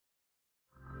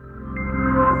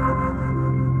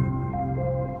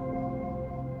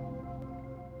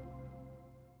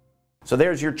So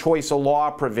there's your choice of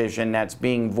law provision that's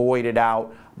being voided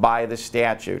out by the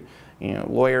statute. You know,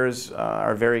 lawyers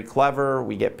are very clever.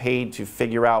 We get paid to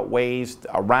figure out ways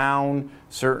around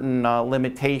certain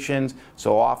limitations.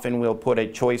 So often we'll put a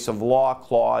choice of law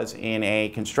clause in a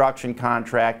construction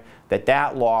contract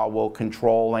that law will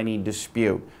control any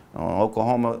dispute.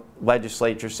 Oklahoma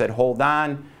legislature said, hold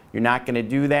on, you're not going to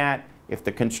do that. If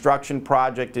the construction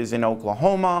project is in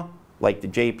Oklahoma, like the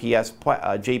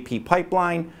JP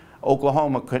pipeline,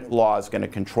 Oklahoma law is going to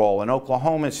control, and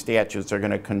Oklahoma statutes are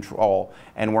going to control,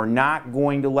 and we're not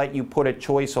going to let you put a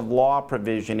choice of law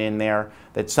provision in there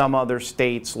that some other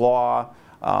state's law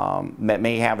that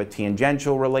may have a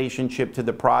tangential relationship to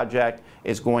the project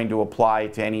is going to apply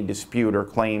to any dispute or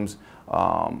claims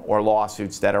or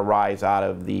lawsuits that arise out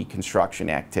of the construction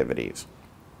activities.